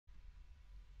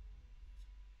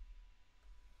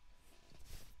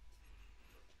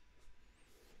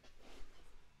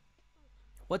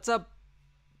What's up,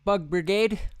 Bug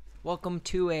Brigade? Welcome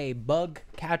to a Bug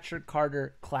Catcher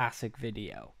Carter Classic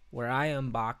video where I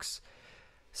unbox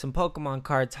some Pokemon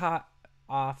cards hot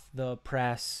off the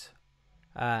press.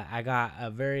 I got a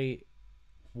very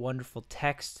wonderful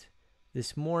text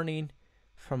this morning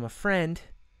from a friend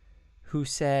who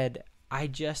said, I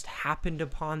just happened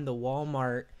upon the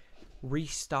Walmart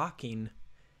restocking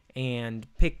and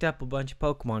picked up a bunch of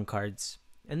Pokemon cards.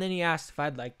 And then he asked if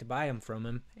I'd like to buy them from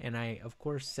him, and I, of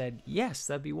course, said, yes,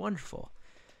 that'd be wonderful.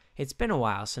 It's been a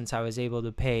while since I was able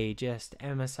to pay just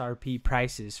MSRP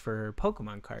prices for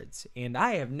Pokemon cards, and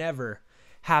I have never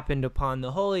happened upon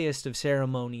the holiest of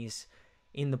ceremonies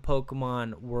in the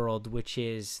Pokemon world, which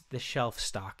is the shelf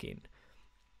stocking.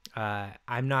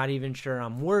 I'm not even sure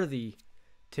I'm worthy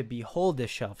to behold a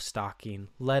shelf stocking,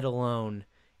 let alone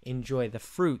enjoy the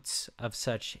fruits of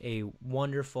such a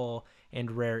wonderful and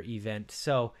rare event.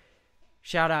 So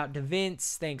shout out to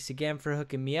Vince. Thanks again for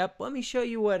hooking me up. Let me show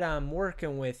you what I'm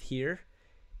working with here,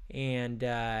 and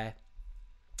then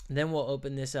we'll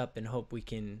open this up and hope we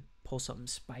can pull something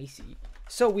spicy.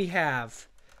 So we have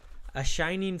a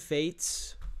Shining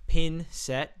Fates pin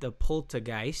set, the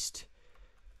Poltergeist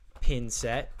pin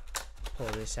set. Pull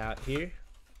this out here.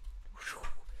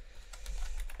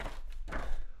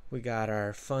 We got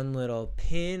our fun little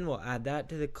pin. We'll add that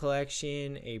to the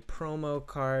collection. A promo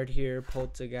card here,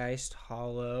 Poltergeist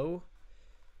Hollow.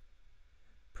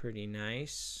 Pretty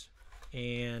nice.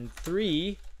 And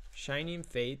 3 Shining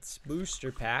Fates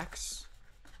booster packs.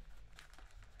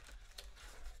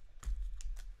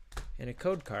 And a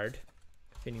code card,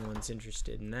 if anyone's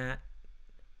interested in that.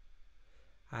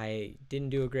 I didn't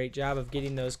do a great job of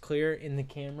getting those clear in the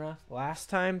camera last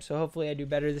time, so hopefully I do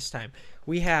better this time.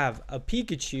 We have a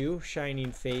Pikachu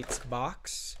Shining Fates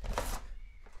box,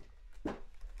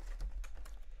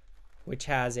 which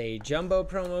has a jumbo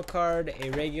promo card, a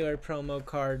regular promo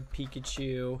card,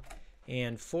 Pikachu,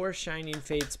 and 4 Shining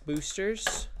Fates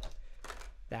boosters.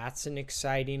 That's an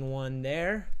exciting one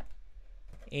there.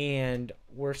 And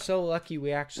we're so lucky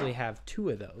we actually have 2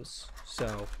 of those.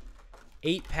 So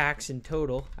 8 packs in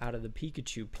total out of the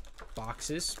Pikachu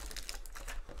boxes.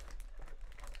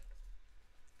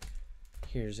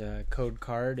 Here's a code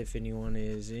card if anyone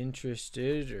is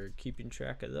interested or keeping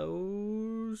track of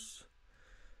those.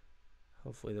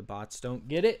 Hopefully the bots don't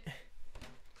get it.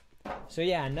 So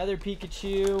yeah, another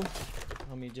Pikachu.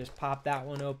 Let me just pop that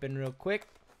one open real quick.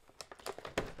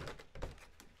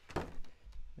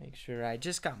 Make sure I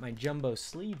just got my jumbo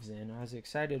sleeves in. I was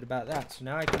excited about that. So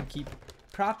now I can keep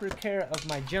proper care of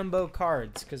my jumbo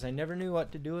cards because I never knew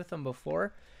what to do with them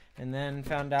before, and then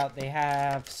found out they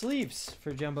have sleeves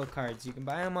for jumbo cards. You can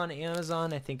buy them on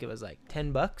Amazon. I think it was like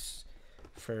 $10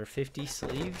 for 50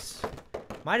 sleeves.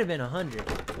 Might have been 100.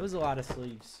 It was a lot of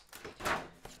sleeves.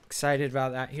 Excited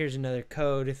about that. Here's another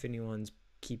code if anyone's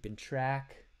keeping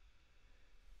track.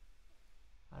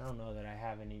 I don't know that I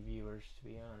have any viewers, to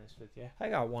be honest with you. I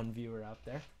got one viewer out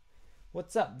there.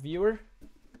 What's up, viewer?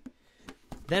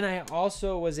 Then I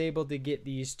also was able to get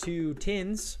these 2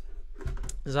 tins,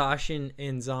 Zacian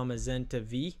and Zamazenta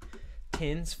V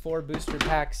tins, 4 booster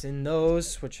packs in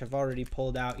those, which I've already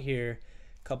pulled out here.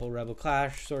 A couple Rebel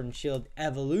Clash, Sword and Shield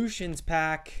Evolutions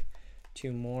pack,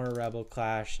 2 more Rebel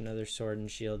Clash, another Sword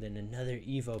and Shield, and another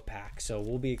Evo pack. So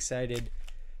we'll be excited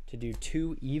to do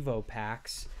 2 Evo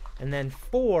packs, and then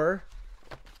 4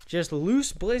 just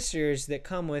loose blisters that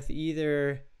come with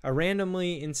either a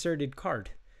randomly inserted card,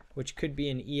 which could be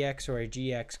an EX or a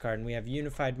GX card. And we have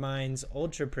Unified Minds,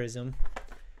 Ultra Prism,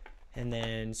 and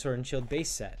then Sword and Shield base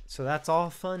set. So that's all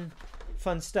fun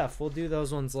stuff. We'll do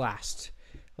those ones last.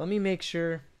 Let me make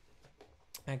sure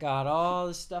I got all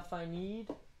the stuff I need.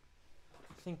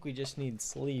 I think we just need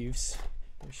sleeves.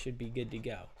 We should be good to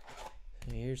go.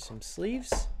 Here's some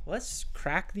sleeves. Let's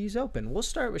crack these open. We'll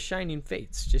start with Shining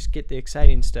Fates. Just get the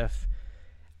exciting stuff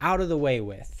out of the way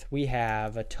with. We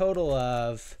have a total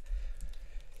of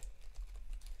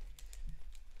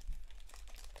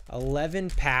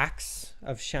 11 packs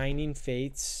of Shining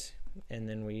Fates, and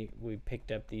then we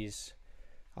picked up these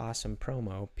awesome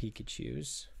promo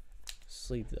Pikachus.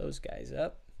 Sleeve those guys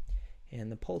up,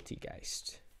 and the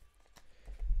Poltergeist.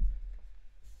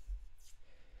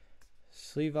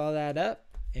 Sleeve all that up,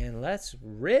 and let's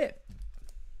rip.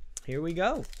 Here we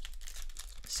go.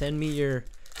 Send me your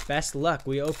best luck.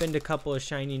 We opened a couple of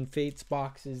Shining Fates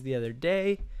boxes the other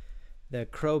day. The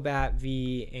Crobat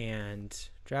V and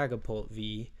Dragapult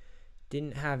V.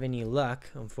 Didn't have any luck,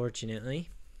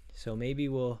 unfortunately, so maybe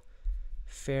we'll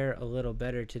fare a little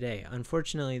better today.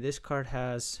 Unfortunately, this card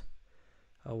has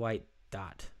a white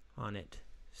dot on it,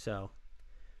 so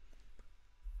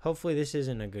hopefully this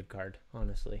isn't a good card,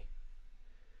 honestly.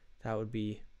 that would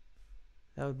be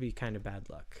kind of bad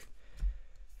luck.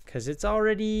 Because it's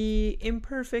already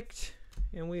imperfect,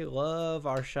 and we love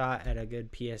our shot at a good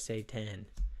PSA 10.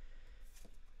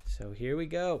 So here we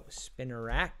go.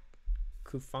 Spinnerack,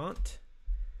 Kufant,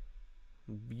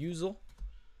 Buzel,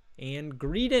 and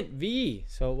Greedent V.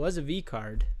 So it was a V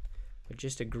card, but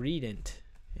just a Greedent.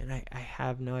 And I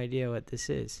have no idea what this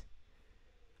is.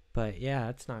 But yeah,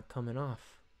 it's not coming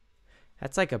off.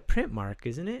 That's like a print mark,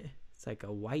 isn't it? It's like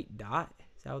a white dot.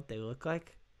 Is that what they look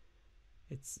like?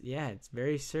 It's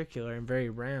very circular and very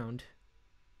round.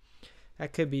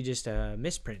 That could be just a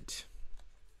misprint.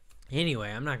 Anyway,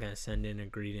 I'm not going to send in a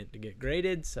Greedent to get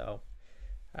graded, so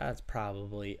that's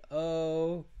probably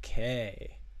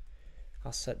okay.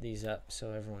 I'll set these up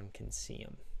so everyone can see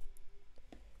them.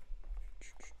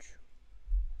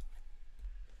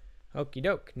 Okie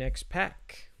doke, next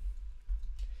pack.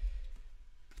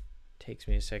 Takes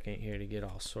me a second here to get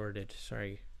all sorted.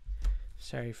 Sorry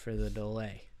for the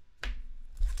delay.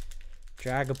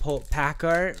 JACKPOT pack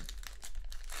art.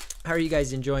 How are you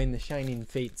guys enjoying the Shining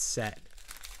Fates set?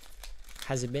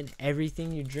 Has it been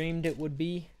everything you dreamed it would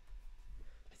be?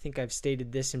 I think I've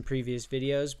stated this in previous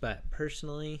videos, but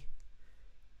personally,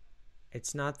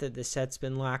 it's not that the set's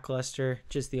been lackluster,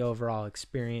 just the overall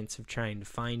experience of trying to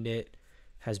find it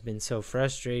has been so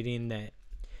frustrating that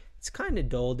it's kind of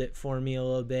dulled it for me a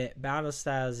little bit. Battle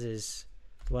Styles is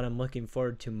what I'm looking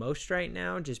forward to most right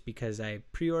now, just because I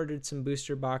pre-ordered some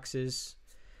booster boxes,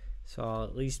 so I'll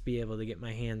at least be able to get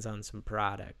my hands on some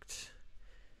product.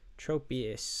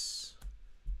 Tropius,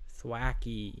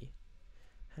 Thwacky.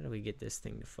 How do we get this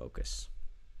thing to focus?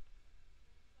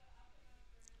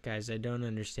 Guys, I don't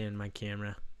understand my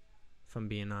camera, if I'm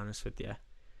being honest with you.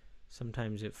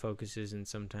 Sometimes it focuses and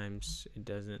sometimes it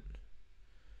doesn't.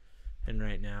 And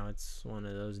right now it's one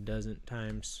of those doesn't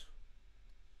times.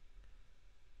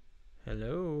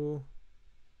 Hello?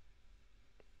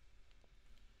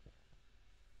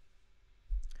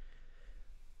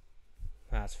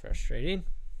 That's frustrating.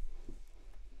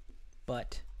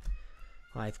 But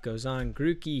life goes on.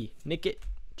 Grookey, Nickit,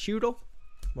 Choodle,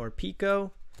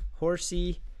 Morpeko,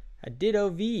 Horsey, a Ditto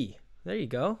V. There you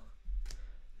go.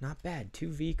 Not bad.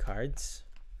 2 V cards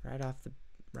right off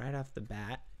the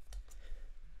bat.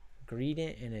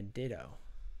 Greedent and a Ditto.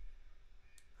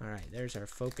 All right, there's our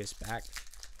focus back.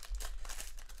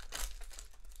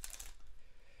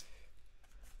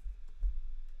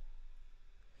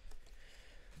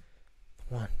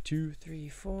 One, two, three,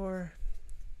 four.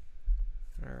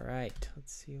 All right,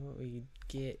 let's see what we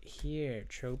get here.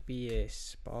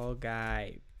 Tropius, Ball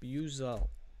Guy, Buzel,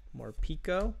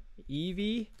 Morpeko,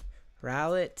 Eevee,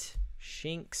 Rowlet,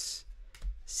 Shinx,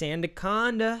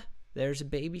 Sandaconda. There's a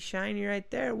baby shiny right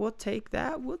there. We'll take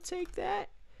that. We'll take that.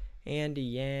 And a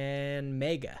Yan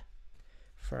Mega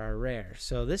for our rare.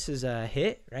 So this is a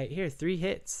hit right here. 3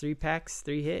 hits, 3 packs,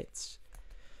 3 hits.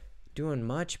 Doing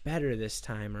much better this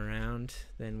time around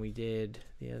than we did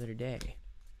the other day.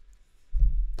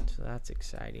 So that's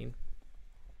exciting.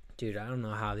 Dude, I don't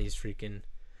know how these freaking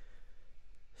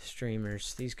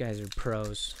streamers, these guys are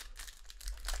pros.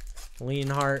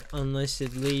 Leanheart,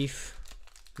 Unlisted Leaf,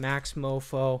 Max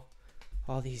Mofo.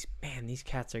 All these, man, these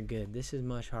cats are good. This is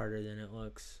much harder than it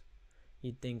looks.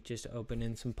 You'd think just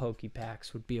opening some Poke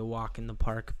Packs would be a walk in the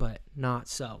park, but not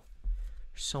so.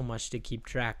 There's so much to keep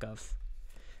track of.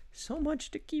 So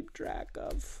much to keep track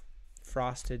of.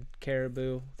 Frosted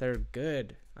Caribou, they're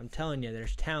good. I'm telling you,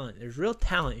 there's talent. There's real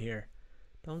talent here.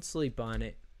 Don't sleep on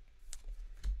it.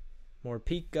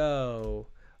 Morpeko,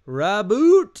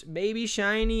 Raboot, Baby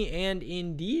Shiny, and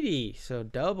Indeedee. So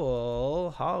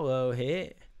double holo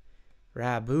hit.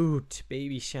 Raboot,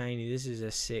 Baby Shiny. This is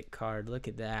a sick card. Look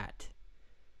at that.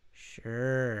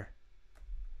 Sure.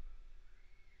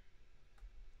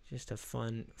 Just a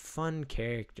fun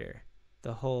character.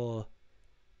 The whole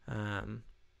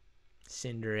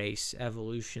Cinderace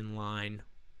evolution line.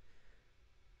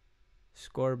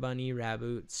 Scorbunny,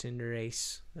 Raboot,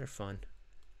 Cinderace. They're fun.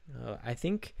 I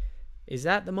think, is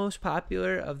that the most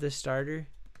popular of the starter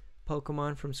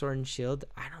Pokemon from Sword and Shield?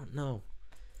 I don't know.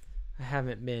 I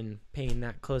haven't been paying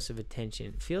that close of attention.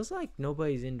 It feels like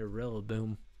nobody's into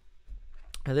Rillaboom.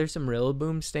 Are there some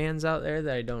Rillaboom stands out there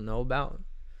that I don't know about?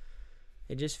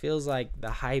 It just feels like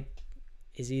the hype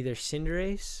is either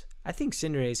Cinderace. I think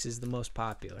Cinderace is the most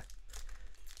popular.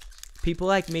 People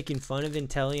like making fun of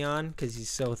Inteleon because he's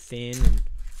so thin and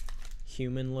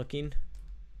human looking.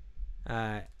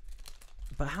 But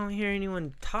I don't hear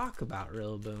anyone talk about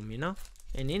Rillaboom, you know?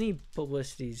 And any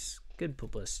publicity's good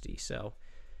publicity. So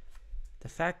the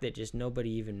fact that just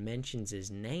nobody even mentions his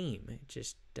name, it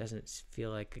just doesn't feel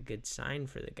like a good sign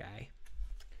for the guy.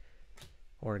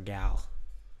 Or gal.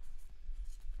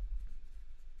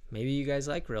 Maybe you guys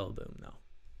like Rillaboom, though.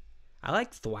 I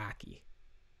like Thwacky.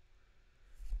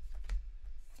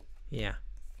 Yeah,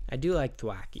 I do like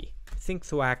Thwacky. I think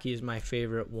Thwacky is my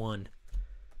favorite one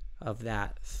of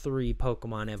that 3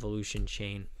 Pokemon evolution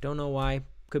chain. Don't know why.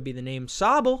 Could be the name.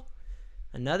 Sobble.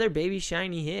 Another baby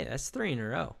shiny hit. That's 3 in a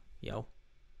row. Yo.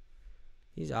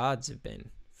 These odds have been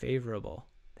favorable.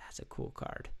 That's a cool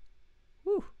card.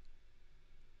 Woo.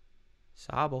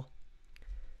 Sobble.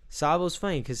 Sobble's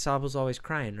funny because Sobble's always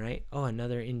crying, right? Oh,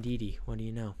 another Indeedee. What do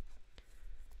you know?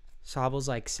 Sobble's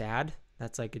like sad.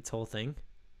 That's like its whole thing.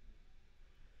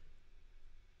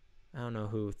 I don't know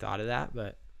who thought of that,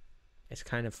 but it's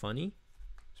kind of funny.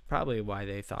 It's probably why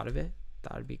they thought of it.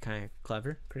 Thought it'd be kind of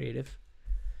clever, creative.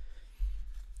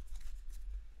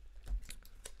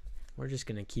 We're just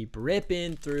going to keep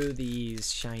ripping through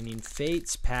these Shining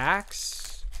Fates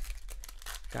packs.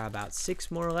 Got about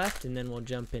 6 more left, and then we'll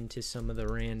jump into some of the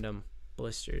random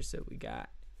blisters that we got.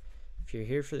 If you're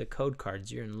here for the code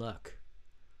cards, you're in luck.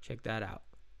 Check that out.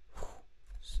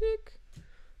 Sick.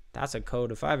 That's a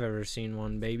code if I've ever seen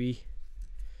one, baby.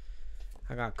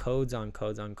 I got codes on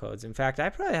codes on codes. In fact, I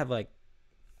probably have like,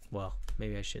 well,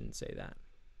 maybe I shouldn't say that.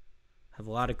 I have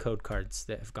a lot of code cards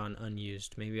that have gone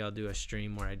unused. Maybe I'll do a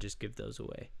stream where I just give those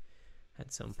away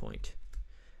at some point.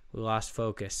 We lost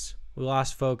focus. We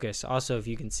lost focus. Also, if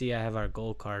you can see, I have our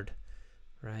goal card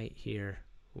right here.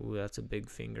 Ooh, that's a big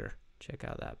finger. Check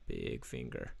out that big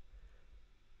finger.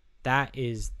 That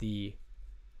is the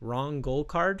wrong goal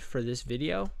card for this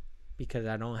video because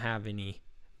I don't have any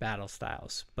battle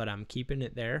styles, but I'm keeping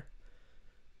it there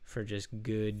for just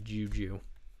good juju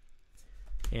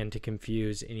and to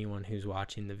confuse anyone who's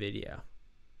watching the video.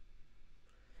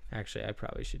 Actually, I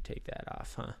probably should take that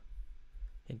off, huh?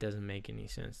 It doesn't make any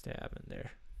sense to have it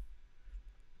there.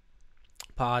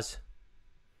 Pause.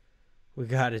 We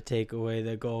gotta take away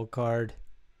the gold card.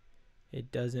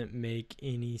 It doesn't make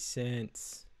any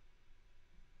sense.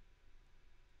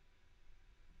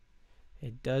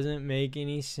 It doesn't make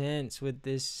any sense with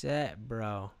this set,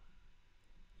 bro.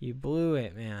 You blew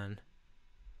it, man.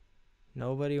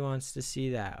 Nobody wants to see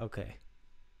that. Okay.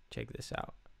 Check this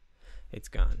out. It's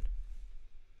gone.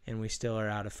 And we still are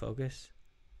out of focus.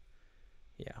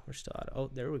 Yeah, we're still out of... Oh,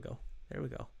 there we go. There we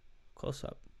go. Close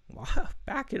up. Wow.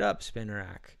 Back it up,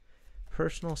 Spinnerack.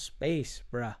 Personal space,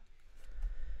 bruh.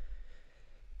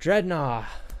 Dreadnought.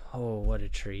 Oh, what a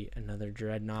treat. Another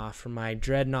Dreadnought from my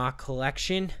Dreadnought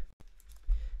collection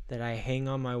that I hang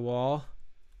on my wall.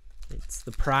 It's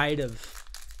the pride of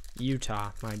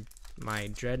Utah, my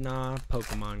Dreadnought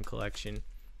Pokemon collection.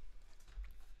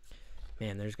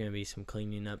 Man, there's going to be some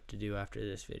cleaning up to do after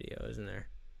this video, isn't there?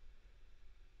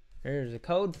 There's a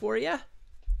code for you.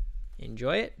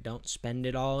 Enjoy it. Don't spend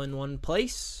it all in one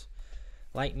place.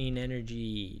 Lightning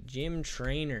Energy, Gym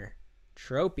Trainer,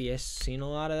 Tropius, seen a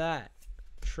lot of that.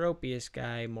 Tropius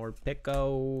guy,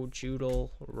 Morpeko,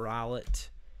 Choodle, Rowlet,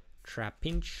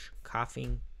 Trapinch,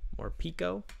 Coughing,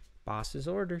 Morpeko, Boss's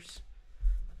orders.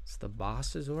 It's the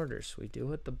boss's orders. We do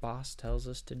what the boss tells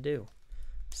us to do.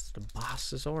 It's the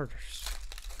boss's orders.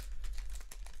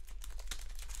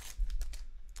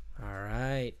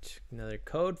 Alright, another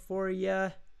code for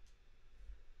you.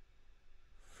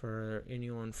 For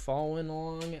anyone following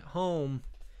along at home.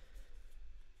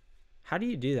 How do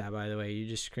you do that, by the way? You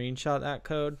just screenshot that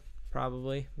code?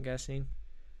 Probably, I'm guessing.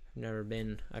 I've never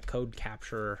been a code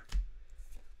capturer.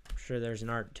 I'm sure there's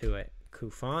an art to it.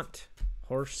 Cufant,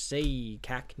 Horsey,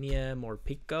 Cacnea,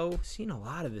 Morpeko. Seen a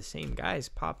lot of the same guys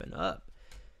popping up.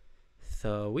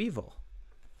 Weevil.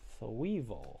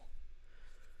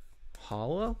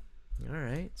 Hollow.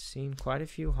 Alright, seen quite a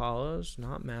few hollows.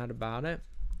 Not mad about it.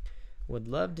 Would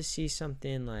love to see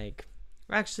something like...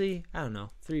 Actually, I don't know.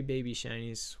 3 baby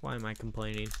shinies. Why am I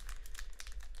complaining?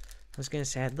 I was going to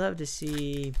say I'd love to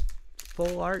see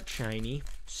full art shiny.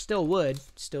 Still would.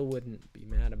 Still wouldn't be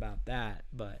mad about that.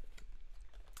 But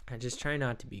I just try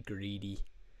not to be greedy.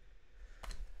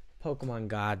 Pokemon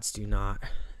gods do not.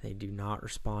 They do not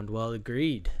respond well to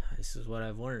greed. This is what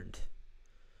I've learned.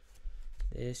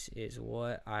 This is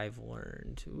what I've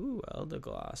learned. Ooh,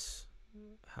 Eldergloss.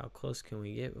 How close can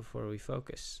we get before we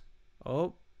focus?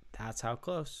 Oh, that's how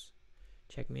close.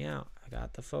 Check me out. I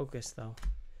got the focus, though.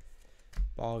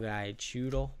 Ball Guy,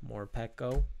 Choodle,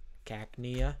 Morpeko,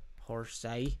 Cacnea,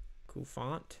 Horsey,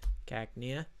 Cufant,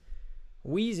 Cacnea,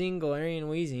 Weezing, Galarian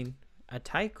Weezing. A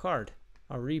tight card.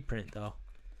 A reprint, though.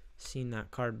 Seen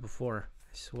that card before.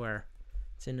 I swear.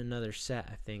 It's in another set,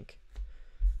 I think.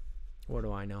 What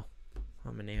do I know?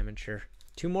 I'm an amateur.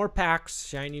 2 more packs,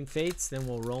 Shining Fates, then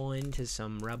we'll roll into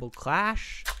some Rebel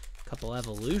Clash, a couple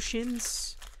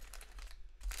evolutions.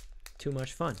 Too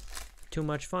much fun. Too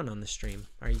much fun on the stream.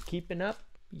 Are you keeping up?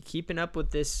 You keeping up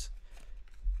with this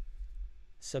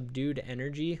subdued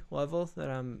energy level that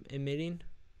I'm emitting?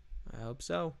 I hope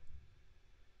so.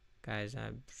 Guys, I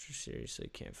seriously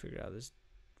can't figure out this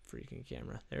freaking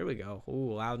camera. There we go.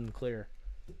 Ooh, loud and clear.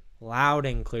 Loud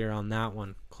and clear on that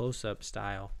one. Close-up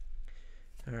style.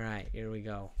 All right, here we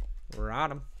go.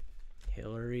 Rodham.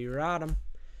 Hillary Rodham.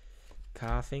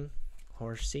 Coughing.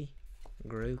 Horsey.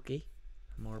 Grookey.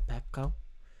 Morpeko.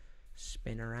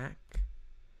 Spinnerack.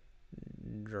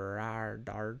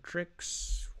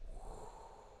 Dartrix.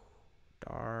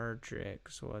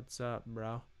 Dartrix. What's up,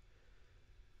 bro?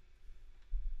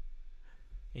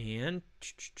 And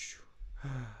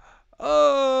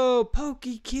oh,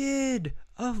 Pokey Kid,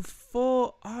 a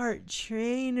full art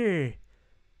trainer.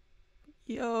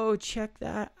 Yo, check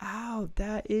that out.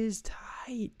 That is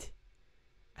tight.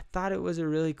 I thought it was a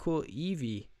really cool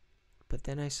Eevee, but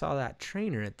then I saw that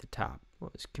trainer at the top. I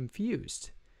was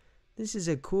confused. This is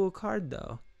a cool card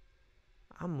though.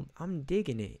 I'm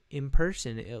digging it. In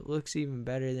person, it looks even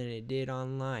better than it did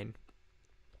online.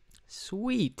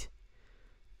 Sweet.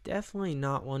 Definitely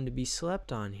not one to be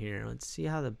slept on here. Let's see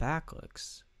how the back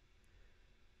looks.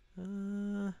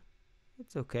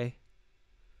 It's okay.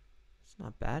 It's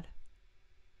not bad.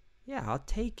 Yeah, I'll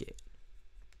take it.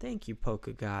 Thank you,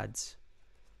 Poke Gods.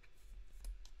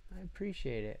 I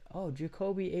appreciate it. Oh,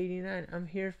 Jacoby89. I'm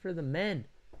here for the men.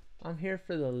 I'm here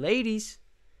for the ladies.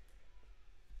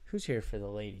 Who's here for the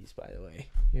ladies, by the way?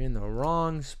 You're in the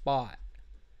wrong spot.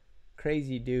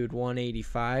 Crazy Dude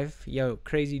 185. Yo,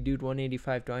 Crazy Dude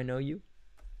 185, do I know you?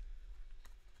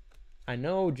 I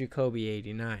know Jacoby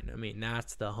 89. I mean,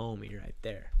 that's the homie right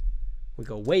there. We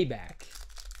go way back.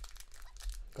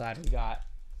 Glad we got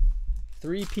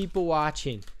 3 people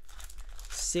watching.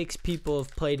 6 people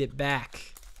have played it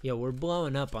back. Yo, we're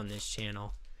blowing up on this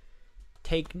channel.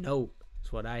 Take note,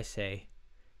 is what I say.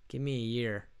 Give me a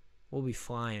year. We'll be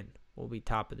flying. We'll be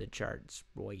top of the charts,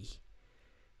 boy.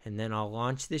 And then I'll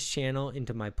launch this channel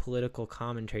into my political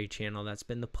commentary channel. That's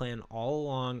been the plan all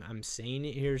along. I'm saying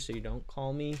it here so you don't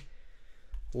call me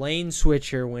lane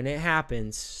switcher when it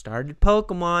happens. Started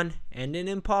Pokemon, ending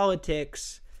in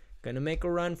politics. Gonna make a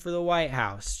run for the White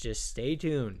House. Just stay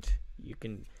tuned. You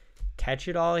can catch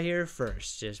it all here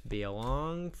first. Just be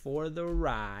along for the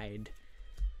ride.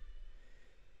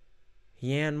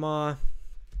 Yanma.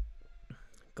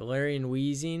 Galarian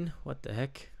Wheezing. What the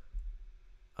heck?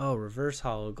 Oh, reverse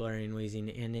holo Galarian Wheezing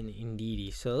and an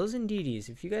Indeedee. So those Indeedees,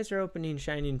 if you guys are opening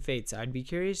Shining Fates, I'd be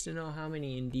curious to know how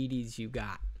many Indeedees you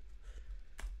got.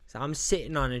 So I'm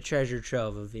sitting on a treasure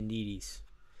trove of Indeedees.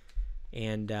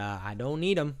 And I don't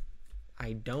need them.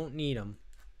 I don't need them.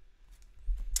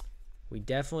 We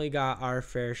definitely got our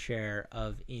fair share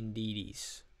of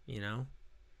Indeedees, you know?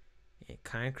 It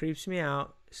kind of creeps me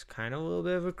out. It's kind of a little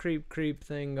bit of a creep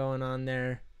thing going on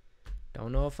there.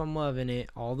 Don't know if I'm loving it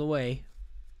all the way.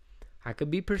 I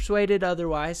could be persuaded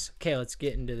otherwise. Okay, let's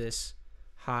get into this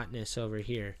hotness over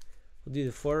here. We'll do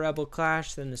the 4 Rebel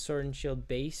Clash, then the Sword and Shield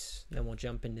base. Then we'll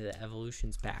jump into the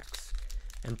Evolutions packs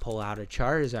and pull out a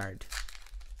Charizard.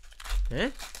 Eh?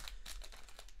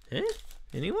 Eh?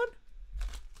 Anyone?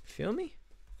 Feel me?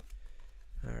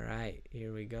 Alright,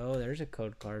 here we go. There's a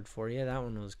code card for you. That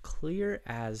one was clear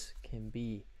as can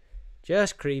be.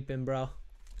 Just creeping, bro.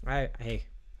 Hey,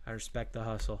 I respect the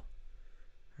hustle.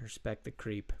 I respect the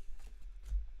creep.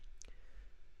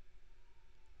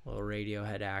 Little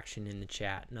Radiohead action in the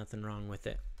chat. Nothing wrong with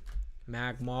it.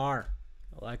 Magmar.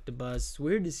 Electabuzz. It's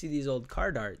weird to see these old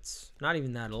card arts. Not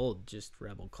even that old, just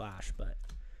Rebel Clash, but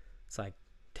it's like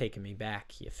taking me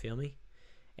back. You feel me?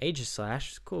 Aegislash.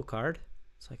 It's a cool card.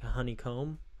 It's like a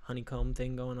honeycomb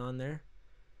thing going on there.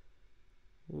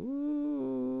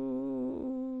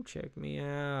 Ooh, check me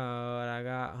out. I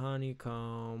got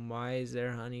honeycomb. Why is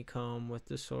there honeycomb with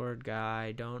the sword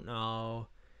guy? Don't know.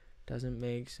 Doesn't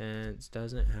make sense.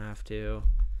 Doesn't have to.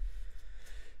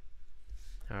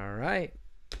 All right.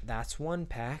 That's one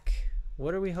pack.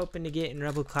 What are we hoping to get in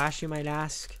Rebel Clash, you might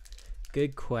ask?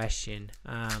 Good question.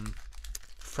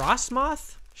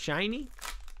 Frostmoth? Shiny?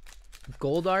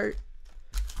 Gold art?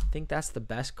 I think that's the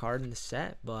best card in the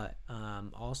set, but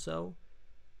also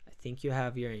I think you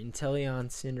have your Inteleon,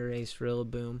 Cinderace,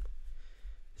 Rillaboom.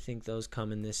 I think those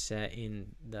come in this set in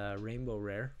the Rainbow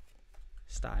Rare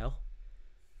style.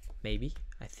 Maybe.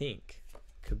 I think.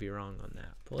 Could be wrong on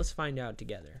that. But let's find out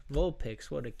together.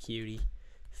 Vulpix, what a cutie.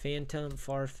 Phantom,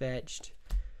 Farfetch'd.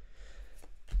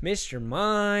 Mr.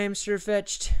 Mime,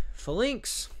 Surfetch'd.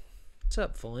 Phalanx. What's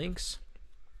up, Phalanx?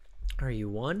 Are you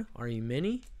one? Are you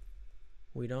many?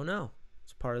 We don't know.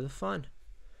 It's part of the fun.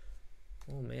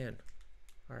 Oh man.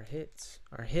 Our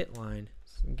hit line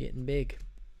is getting big.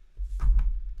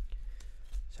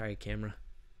 Sorry, camera.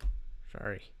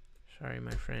 Sorry,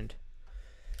 my friend.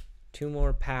 2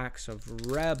 more packs of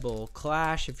Rebel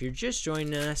Clash. If you're just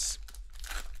joining us,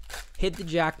 hit the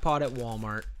jackpot at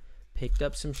Walmart. Picked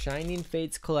up some Shining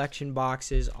Fates collection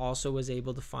boxes. Also was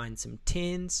able to find some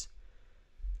tins.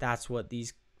 That's what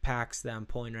these packs that I'm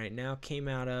pulling right now came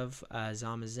out of.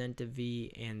 Zamazenta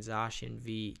V and Zacian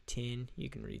V tin. You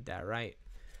can read that right.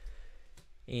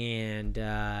 And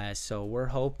so we're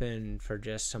hoping for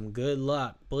just some good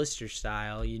luck, blister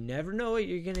style. You never know what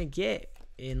you're going to get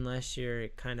unless you're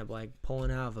kind of like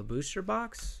pulling out of a booster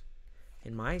box,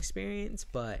 in my experience.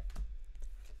 But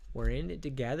we're in it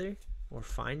together. We're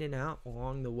finding out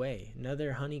along the way.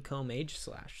 Another Honeycomb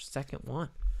Aegislash. Second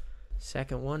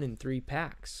one in 3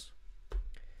 packs.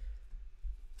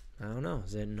 I don't know.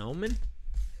 Is it an Omen?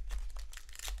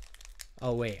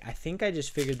 Oh, wait. I think I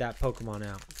just figured that Pokemon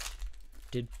out.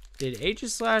 Did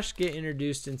Aegislash get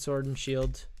introduced in Sword and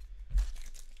Shield?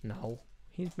 No.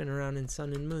 He's been around in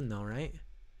Sun and Moon, though, right?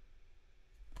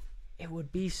 It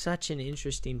would be such an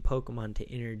interesting Pokemon to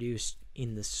introduce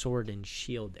in the Sword and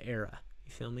Shield era.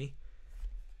 You feel me?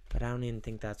 But I don't even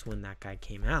think that's when that guy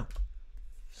came out.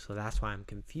 So that's why I'm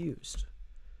confused.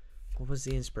 What was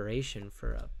the inspiration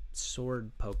for a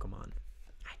sword Pokemon?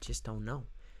 I just don't know.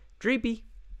 Dreepy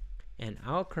and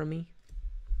Alchemy.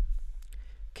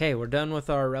 Okay, we're done with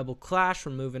our Rebel Clash.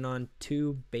 We're moving on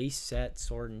to base set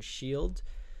Sword and Shield.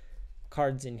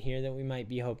 Cards in here that we might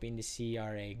be hoping to see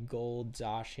are a Gold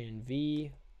Zacian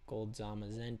V, Gold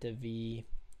Zamazenta V.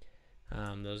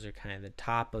 Those are kind of the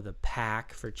top of the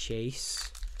pack for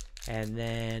Chase. And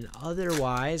then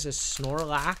otherwise, a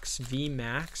Snorlax V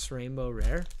Max Rainbow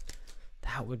Rare.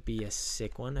 That would be a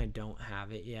sick one. I don't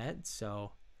have it yet,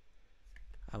 so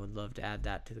I would love to add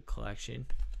that to the collection.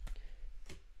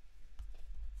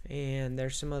 And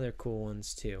there's some other cool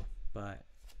ones too, but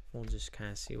we'll just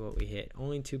kind of see what we hit.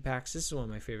 Only 2 packs. This is one of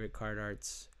my favorite card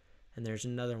arts. And there's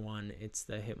another one. It's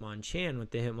the Hitmonchan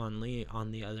with the Hitmonlee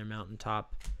on the other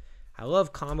mountaintop. I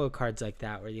love combo cards like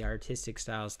that where the artistic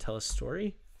styles tell a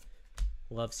story.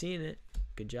 Love seeing it.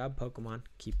 Good job, Pokemon.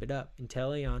 Keep it up.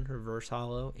 Inteleon, Reverse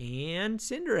Holo, and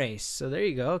Cinderace. So there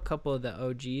you go. A couple of the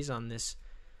OGs on this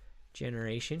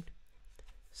generation.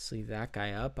 Let's leave that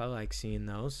guy up. I like seeing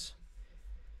those.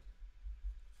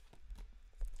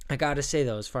 I gotta say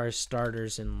though, as far as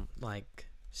starters and like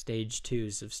stage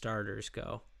 2s of starters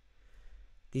go,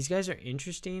 these guys are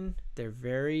interesting. They're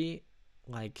very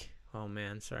like, oh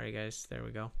man, sorry guys, there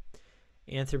we go.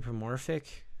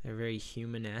 Anthropomorphic. They're very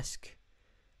human-esque.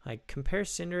 Like, compare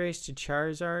Cinderace to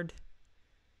Charizard.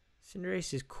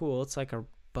 Cinderace is cool. It's like a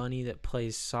bunny that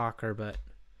plays soccer, but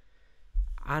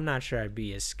I'm not sure I'd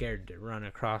be as scared to run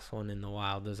across one in the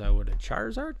wild as I would a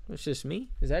Charizard. It's just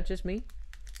me. Is that just me?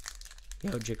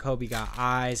 Yo, Jacoby got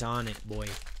eyes on it, boy.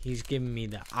 He's giving me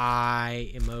the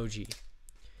eye emoji.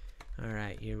 All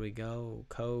right, here we go.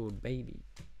 Code, baby.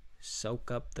 Soak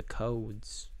up the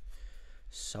codes.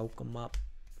 Soak them up.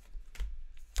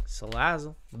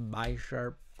 Salazzle,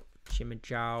 Bisharp,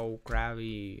 Chimichao,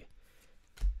 Krabby,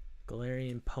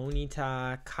 Galarian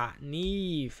Ponyta,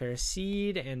 Cottony,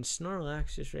 Ferroseed, and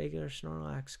Snorlax, just regular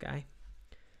Snorlax guy.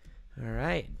 All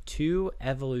right, 2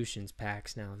 Evolutions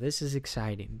packs now. This is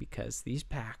exciting because these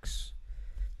packs,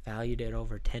 valued at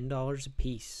over $10 a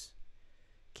piece,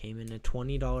 came in a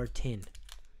 $20 tin,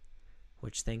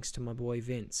 which thanks to my boy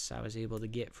Vince, I was able to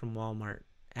get from Walmart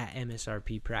at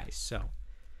MSRP price. So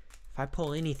if I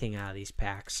pull anything out of these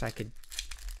packs, I could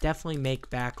definitely make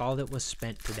back all that was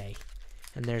spent today.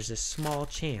 And there's a small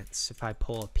chance if I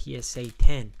pull a PSA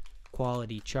 10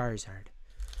 quality Charizard,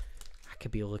 I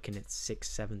could be looking at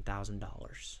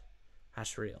 $6,000-$7,000.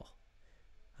 That's real.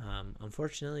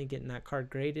 Unfortunately, getting that card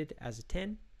graded as a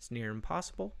 10 is near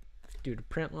impossible due to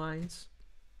print lines.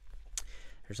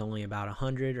 There's only about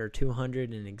 100 or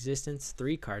 200 in existence.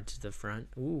 3 cards to the front.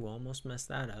 Ooh, almost messed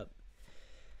that up.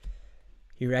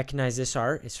 You recognize this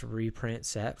art. It's a reprint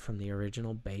set from the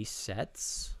original base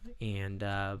sets. And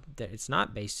it's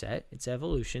not base set. It's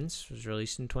Evolutions. It was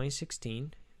released in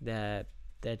 2016. The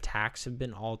attacks have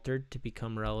been altered to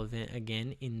become relevant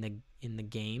again in the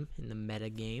game, in the meta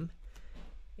game.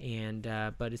 And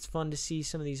but it's fun to see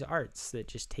some of these arts that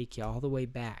just take you all the way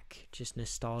back. Just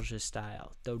nostalgia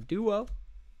style. Doduo,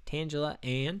 Tangela,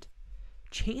 and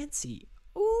Chansey.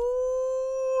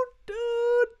 Ooh,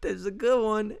 dude, there's a good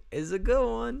one. It's a good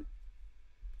one.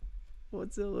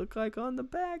 What's it look like on the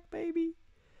back, baby?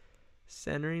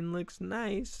 Centering looks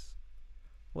nice.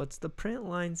 What's the print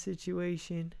line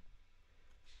situation?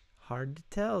 Hard to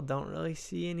tell. Don't really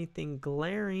see anything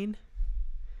glaring.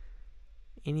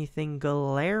 Anything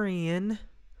Galarian.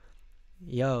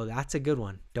 Yo, that's a good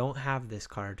one. Don't have this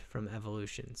card from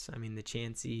Evolutions. I mean, the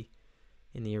Chansey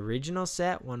in the original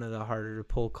set, one of the harder to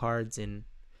pull cards, and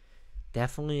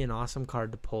definitely an awesome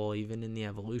card to pull even in the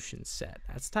evolution set.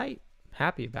 That's tight.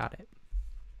 Happy about it.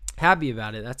 Happy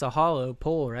about it. That's a holo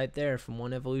pull right there from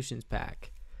one evolutions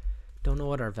pack. Don't know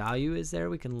what our value is there.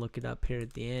 We can look it up here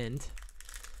at the end.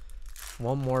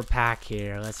 One more pack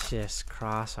here. Let's just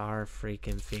cross our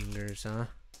freaking fingers, huh?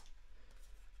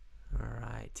 All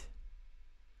right.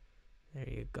 There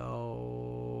you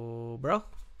go, bro.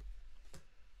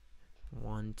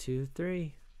 1, 2,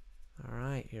 3. All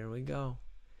right, here we go.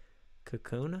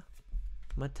 Kakuna,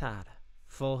 Matata,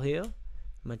 Full Heal,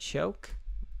 Machoke,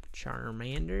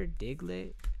 Charmander,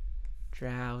 Diglett,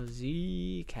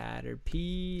 Drowsy,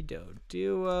 Caterpie,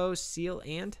 Doduo, Seal,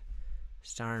 and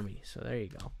Starmie. So there you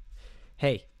go.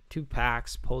 Hey, 2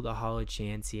 packs, pulled a holo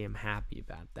Chansey. I'm happy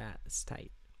about that. It's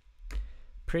tight.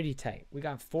 Pretty tight. We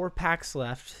got 4 packs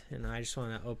left, and I just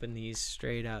want to open these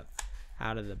straight up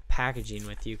out of the packaging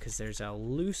with you because there's a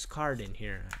loose card in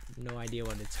here. I have no idea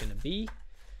what it's going to be.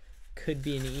 Could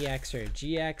be an EX or a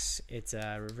GX. It's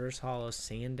a reverse holo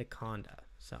Sandaconda.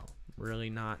 So, really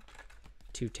not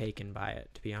too taken by it,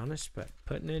 to be honest, but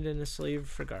putting it in the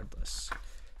sleeve regardless.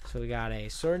 So, we got a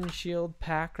Sword and Shield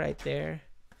pack right there.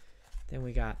 Then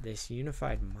we got this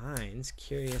Unified Minds.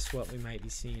 Curious what we might be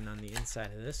seeing on the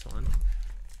inside of this one.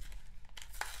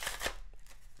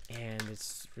 And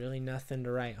it's really nothing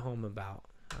to write home about.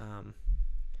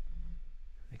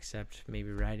 Except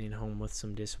maybe writing home with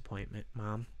some disappointment,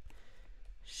 Mom.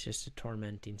 It's just a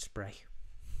tormenting spray.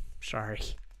 Sorry,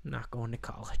 I'm not going to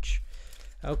college.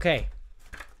 Okay.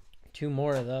 2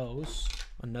 more of those.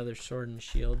 Another Sword and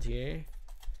Shield here.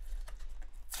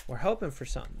 We're hoping for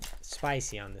something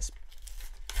spicy on this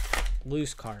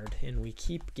loose card, and we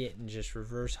keep getting just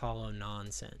reverse holo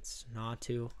nonsense.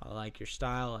 Natu, I like your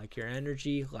style, like your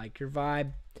energy, like your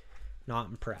vibe. Not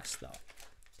impressed though.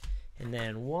 And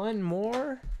then one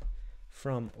more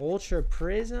from Ultra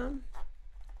Prism.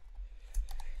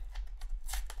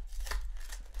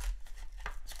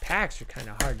 These packs are kind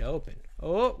of hard to open.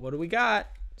 Oh, what do we got?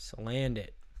 Slammed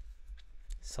it.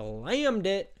 Slammed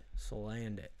it.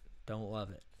 Slammed it. Don't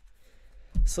love it.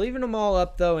 Sleeving them all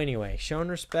up though anyway. Showing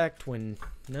respect when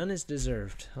none is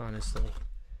deserved, honestly.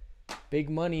 Big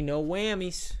money, no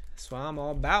whammies. That's what I'm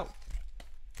all about.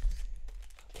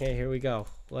 Okay, here we go.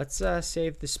 Let's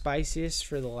save the spiciest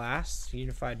for the last.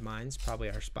 Unified Minds, probably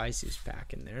our spiciest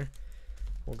pack in there.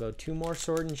 We'll go 2 more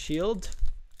Sword and Shield.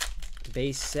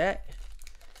 Base set.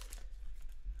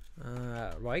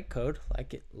 White code.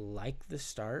 Like it. Like the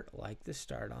start. Like the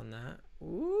start on that.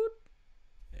 Ooh.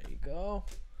 There you go.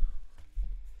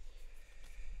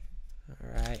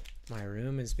 Alright, my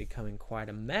room is becoming quite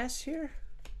a mess here.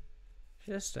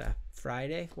 Just a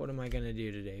Friday. What am I going to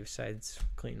do today besides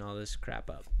clean all this crap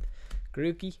up?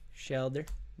 Grookey, Shelder,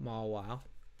 Mawile,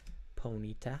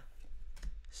 Ponyta,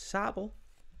 Sobble,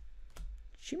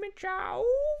 Chimichao,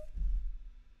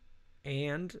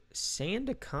 and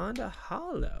Sandaconda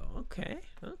Holo. Okay,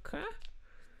 okay.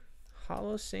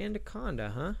 Holo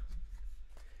Sandaconda, huh?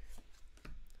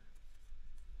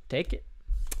 Take it.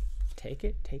 Take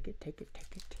it, take it, take it,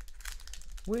 take it.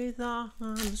 With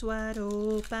arms wide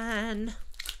open,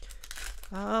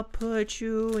 I'll put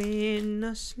you in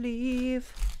a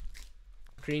sleeve.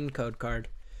 Green code card.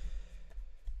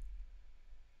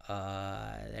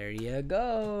 There you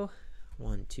go.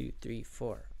 1, 2, 3,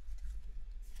 4.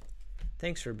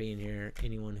 Thanks for being here,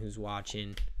 anyone who's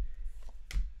watching.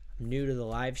 I'm new to the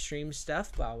live stream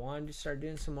stuff, but I wanted to start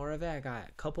doing some more of it. I got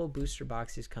a couple of booster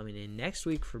boxes coming in next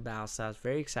week for Battle Styles.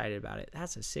 Very excited about it.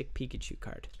 That's a sick Pikachu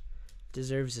card.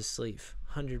 Deserves a sleeve.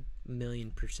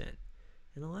 100,000,000%.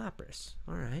 And a Lapras.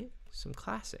 Alright. Some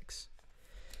classics.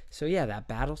 So yeah, that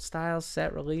Battle Styles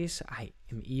set release, I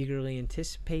am eagerly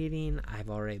anticipating. I've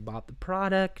already bought the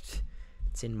product.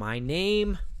 It's in my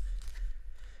name.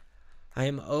 I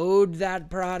am owed that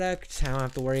product. I don't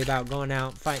have to worry about going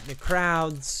out and fighting the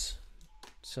crowds.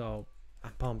 So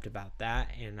I'm pumped about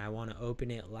that, and I want to open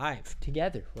it live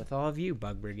together with all of you,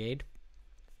 Bug Brigade.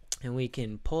 And we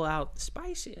can pull out the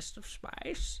spiciest of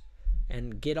spice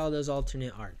and get all those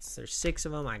alternate arts. There's 6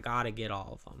 of them. I got to get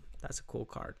all of them. That's a cool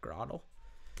card, Groddle.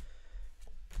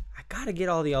 I got to get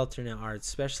all the alternate arts,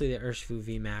 especially the Urshifu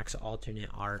VMAX alternate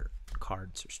art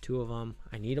cards. There's 2 of them.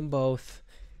 I need them both.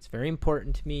 It's very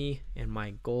important to me and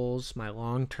my goals, my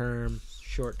long-term,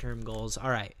 short-term goals.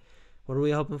 All right, what are we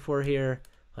hoping for here?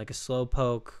 Like a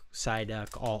Slowpoke,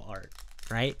 Psyduck, all art,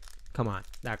 right? Come on,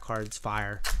 that card's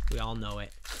fire. We all know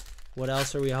it. What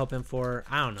else are we hoping for?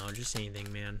 I don't know, just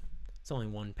anything, man. It's only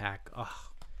 1 pack. Ugh,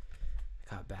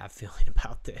 I got a bad feeling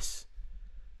about this.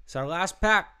 It's our last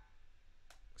pack.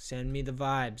 Send me the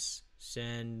vibes.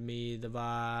 Send me the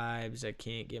vibes. I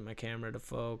can't get my camera to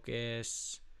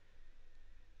focus.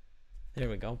 There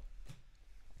we go.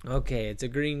 Okay, it's a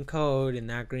green code, and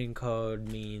that green code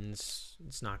means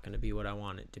it's not going to be what I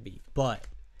want it to be. But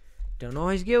don't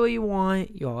always get what you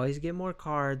want. You always get more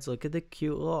cards. Look at the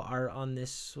cute little art on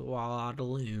this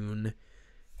Swallowaloon.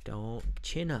 Don't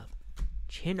chin up.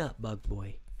 Chin up, bug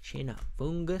boy. Chin up.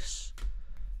 Fungus.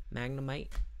 Magnemite.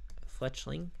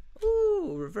 Fletchling.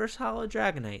 Ooh, reverse hollow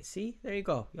Dragonite. See? There you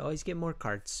go. You always get more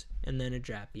cards. And then a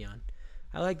Drapion.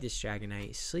 I like this Dragonite.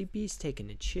 He's sleepy. He's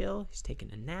taking a chill. He's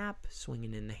taking a nap.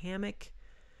 Swinging in the hammock.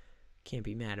 Can't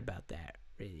be mad about that.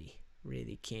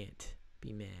 Really can't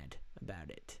be mad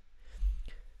about it.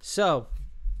 So,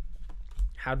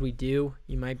 how'd we do?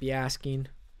 You might be asking.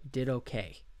 We did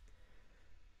okay.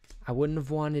 I wouldn't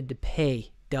have wanted to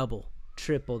pay double,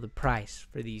 triple the price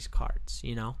for these cards,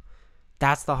 you know?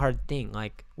 That's the hard thing.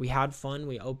 Like, we had fun.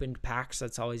 We opened packs.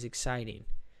 That's always exciting.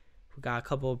 We got a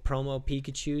couple of promo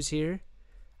Pikachus here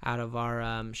out of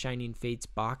our Shining Fates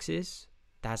boxes.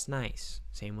 That's nice.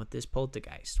 Same with this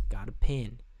Poltergeist. We got a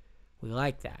pin. We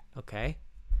like that, okay?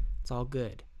 It's all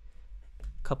good.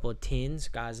 Couple of tins,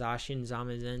 got Zacian,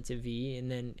 Zamazenta V, and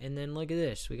then look at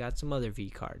this. We got some other V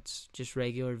cards, just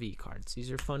regular V cards. These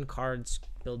are fun cards.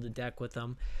 Build a deck with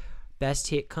them. Best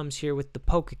hit comes here with the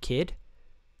Poke Kid.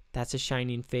 That's a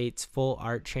Shining Fates full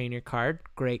art trainer card.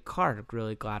 Great card.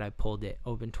 Really glad I pulled it.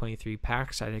 Open 23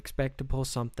 packs. I'd expect to pull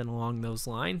something along those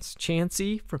lines.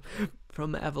 Chansey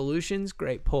from Evolutions.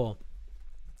 Great pull.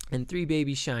 And 3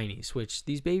 baby shinies, which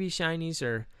these baby shinies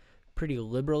are pretty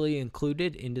liberally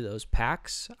included into those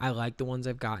packs. I like the ones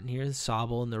I've gotten here, the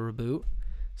Sobble and the Reboot.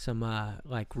 Some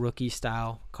like rookie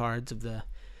style cards of the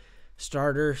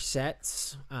starter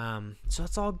sets. So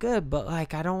it's all good, but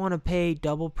like I don't want to pay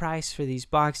double price for these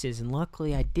boxes, and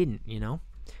luckily I didn't, you know.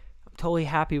 I'm totally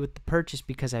happy with the purchase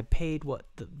because I paid what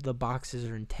the boxes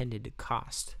are intended to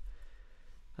cost.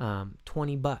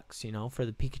 $20, you know, for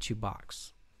the Pikachu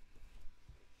box.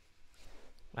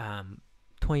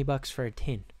 $20 for a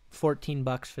tin.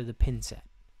 $14 for the pin set.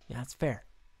 Yeah, that's fair.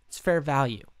 It's fair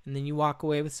value. And then you walk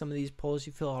away with some of these pulls,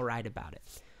 you feel all right about it.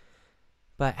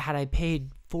 But had I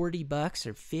paid $40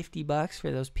 or $50 for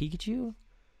those Pikachu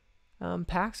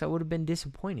packs, I would have been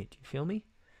disappointed. You feel me?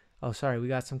 Oh, sorry, we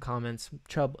got some comments.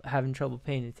 Having trouble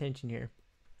paying attention here.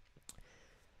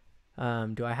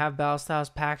 Do I have Battle Styles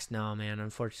packs? No, man,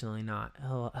 unfortunately not.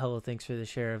 Hello, thanks for the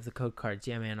share of the code cards.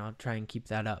 Yeah, man, I'll try and keep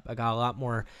that up. I got a lot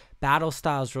more Battle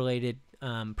Styles related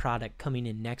product coming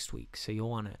in next week, so you'll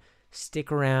want to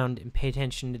stick around and pay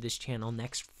attention to this channel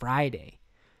next Friday,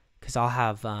 because I'll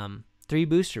have 3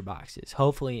 booster boxes,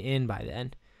 hopefully in by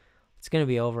then. It's going to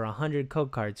be over 100 code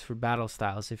cards for Battle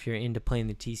Styles if you're into playing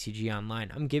the TCG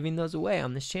online. I'm giving those away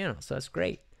on this channel, so that's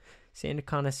great.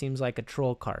 Sandaconda seems like a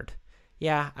troll card.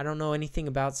 Yeah, I don't know anything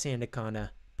about Sandaconda,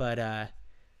 but I've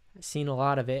seen a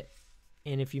lot of it.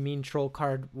 And if you mean troll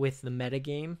card with the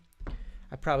metagame,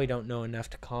 I probably don't know enough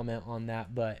to comment on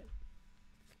that, but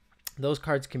those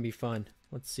cards can be fun.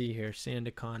 Let's see here,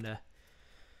 Sandaconda.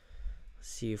 Let's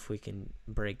see if we can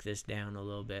break this down a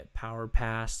little bit. Power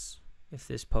Pass. If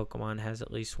this Pokemon has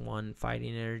at least 1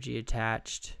 fighting energy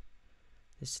attached,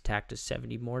 this attack does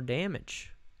 70 more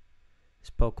damage.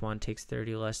 This Pokemon takes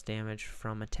 30 less damage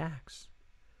from attacks.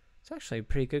 It's actually a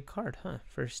pretty good card, huh?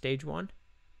 For stage 1.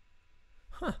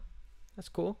 Huh. That's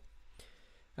cool.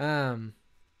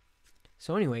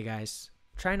 So anyway, guys,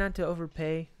 try not to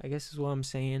overpay, I guess is what I'm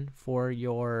saying, for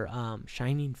your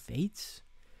Shining Fates.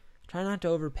 Try not to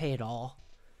overpay at all.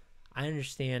 I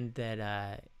understand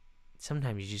that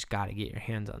sometimes you just got to get your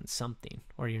hands on something,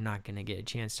 or you're not going to get a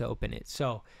chance to open it.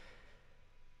 So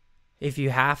if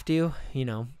you have to, you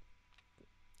know,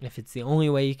 if it's the only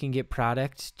way you can get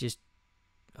product, just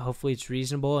hopefully it's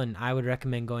reasonable. And I would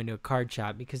recommend going to a card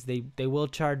shop, because they will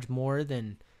charge more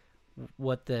than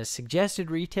what the suggested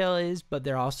retail is, but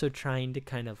they're also trying to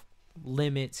kind of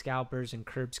limit scalpers and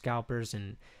curb scalpers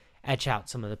and etch out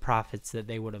some of the profits that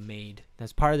they would have made.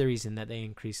 That's part of the reason that they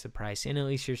increase the price. And at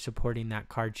least you're supporting that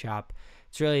card shop.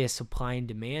 It's really a supply and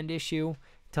demand issue.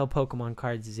 Until Pokemon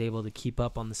Cards is able to keep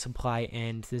up on the supply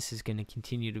end, this is going to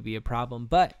continue to be a problem.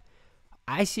 But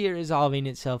I see it resolving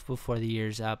itself before the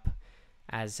year's up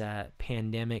as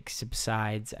pandemic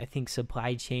subsides. I think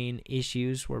supply chain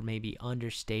issues were maybe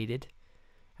understated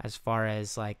as far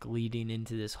as like leading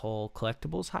into this whole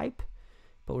collectibles hype,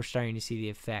 but we're starting to see the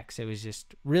effects. It was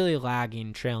just really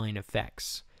lagging, trailing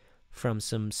effects from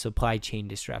some supply chain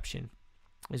disruption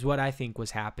is what I think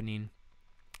was happening.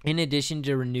 In addition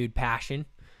to renewed passion,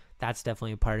 that's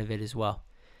definitely a part of it as well.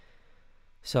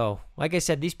 So, like I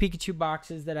said, these Pikachu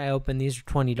boxes that I opened, these are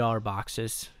 $20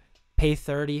 boxes. Pay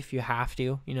 $30 if you have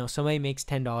to. You know, somebody makes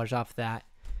 $10 off that.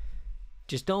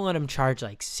 Just don't let them charge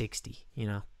like $60, you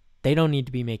know. They don't need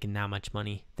to be making that much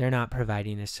money. They're not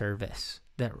providing a service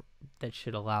that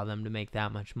should allow them to make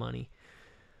that much money.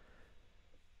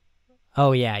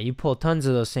 Oh yeah, you pull tons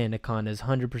of those Sandacondas.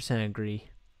 100% agree.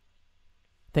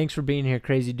 Thanks for being here,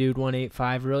 Crazy Dude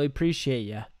 185. Really appreciate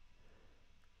you.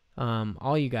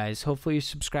 All you guys. Hopefully you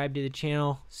subscribe to the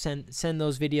channel. Send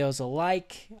those videos a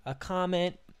like, a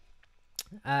comment.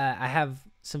 I have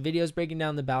some videos breaking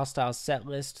down the Battle Style set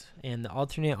list and the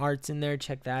alternate arts in there.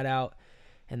 Check that out.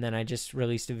 And then I just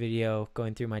released a video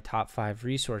going through my top 5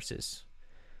 resources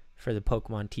for the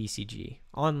Pokemon TCG.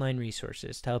 Online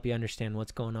resources to help you understand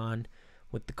what's going on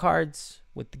with the cards,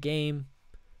 with the game,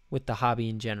 with the hobby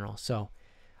in general. So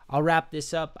I'll wrap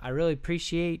this up. I really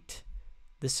appreciate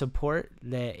the support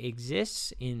that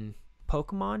exists in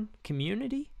Pokemon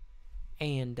community,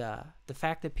 and the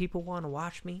fact that people want to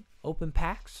watch me open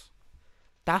packs.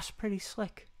 That's pretty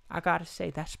slick. I gotta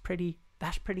say, that's pretty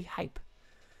hype,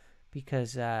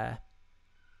 because I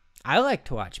like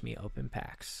to watch me open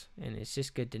packs, and it's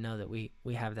just good to know that we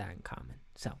have that in common.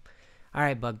 So, all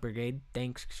right, Bug Brigade,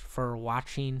 thanks for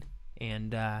watching,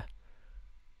 and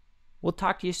we'll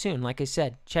talk to you soon. Like I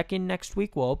said, check in next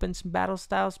week. We'll open some battle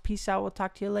styles. Peace out. We'll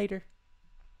talk to you later.